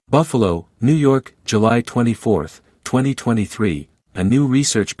Buffalo, New York, July 24, 2023. A new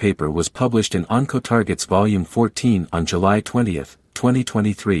research paper was published in Oncotargets Volume 14 on July 20,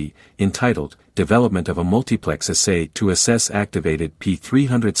 2023, entitled, Development of a Multiplex Assay to Assess Activated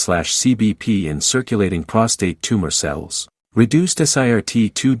p300/CBP in Circulating Prostate Tumor Cells. Reduced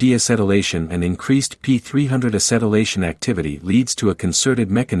SIRT2 deacetylation and increased p300 acetylation activity leads to a concerted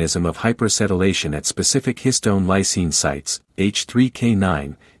mechanism of hyperacetylation at specific histone lysine sites,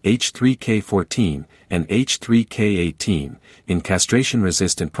 H3K9, H3K14, and H3K18, in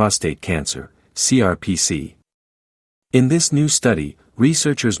castration-resistant prostate cancer, CRPC. In this new study,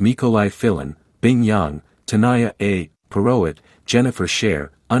 researchers Mykolai Filin, Bing Yang, Tanaya A. Purohit, Jennifer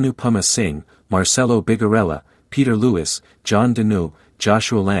Scher, Anupama Singh, Marcelo Bigarella, Peter Lewis, John Deneau,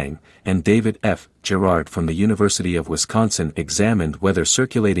 Joshua Lang, and David F. Gerard from the University of Wisconsin examined whether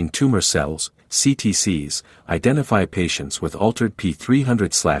circulating tumor cells, CTCs, identify patients with altered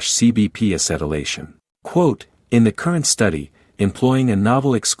p300/CBP acetylation. Quote, in the current study, employing a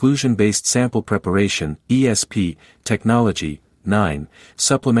novel exclusion-based sample preparation, ESP, technology, 9,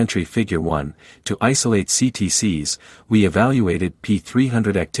 supplementary figure 1, to isolate CTCs, we evaluated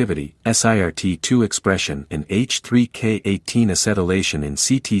p300 activity, SIRT2 expression and H3K18 acetylation in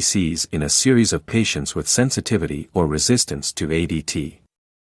CTCs in a series of patients with sensitivity or resistance to ADT.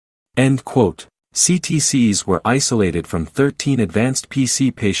 End quote. CTCs were isolated from 13 advanced PC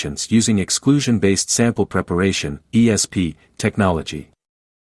patients using exclusion-based sample preparation, ESP, technology.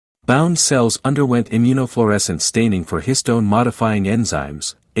 Bound cells underwent immunofluorescence staining for histone-modifying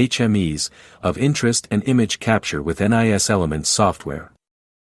enzymes, HMEs, of interest and image capture with NIS Elements software.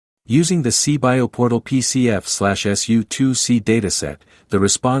 Using the CBioportal PCF/SU2C dataset, the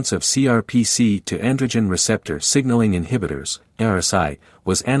response of CRPC to androgen receptor signaling inhibitors, RSI,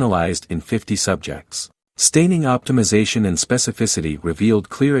 was analyzed in 50 subjects. Staining optimization and specificity revealed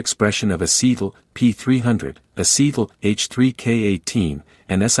clear expression of acetyl, p300, acetyl, H3K18,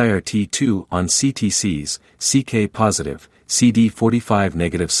 and SIRT2 on CTCs, CK-positive,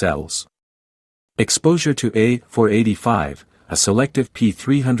 CD45-negative cells. Exposure to A485, a selective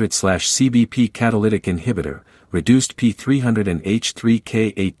p300/CBP catalytic inhibitor, reduced p300 and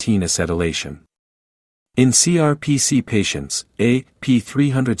H3K18 acetylation. In CRPC patients,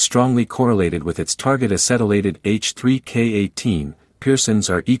 p300 strongly correlated with its target acetylated H3K18, Pearsons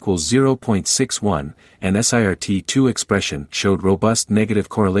R equals 0.61, and SIRT2 expression showed robust negative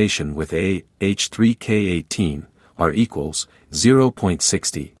correlation with H3K18, R equals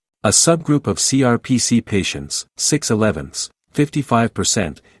 0.60. A subgroup of CRPC patients, 6/11,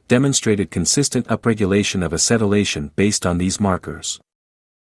 55%, demonstrated consistent upregulation of acetylation based on these markers.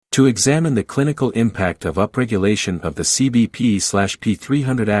 To examine the clinical impact of upregulation of the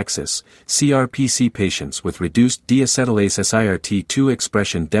CBP/p300 axis, CRPC patients with reduced deacetylase SIRT2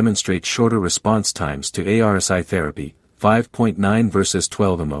 expression demonstrate shorter response times to ARSI therapy, 5.9 versus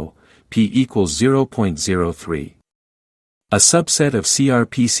 12 mO, p equals 0.03. A subset of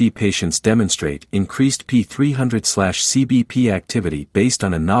CRPC patients demonstrate increased p300/CBP activity based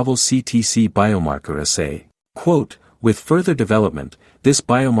on a novel CTC biomarker assay. Quote, with further development, this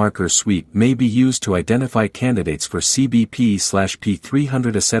biomarker suite may be used to identify candidates for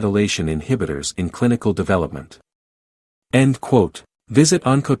CBP/p300 acetylation inhibitors in clinical development. End quote. Visit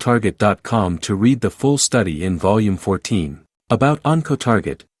Oncotarget.com to read the full study in Volume 14. About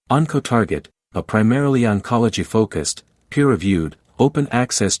Oncotarget, Oncotarget, a primarily oncology-focused, peer-reviewed,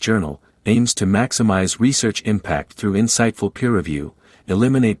 open-access journal, aims to maximize research impact through insightful peer review,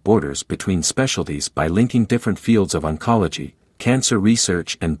 eliminate borders between specialties by linking different fields of oncology, cancer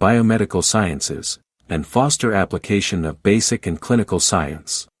research and biomedical sciences, and foster application of basic and clinical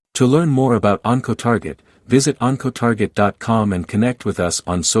science. To learn more about Oncotarget, visit Oncotarget.com and connect with us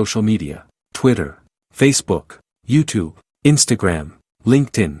on social media, Twitter, Facebook, YouTube, Instagram,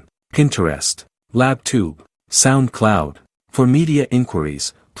 LinkedIn, Pinterest, LabTube, SoundCloud. For media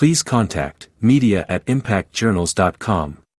inquiries, please contact media@impactjournals.com.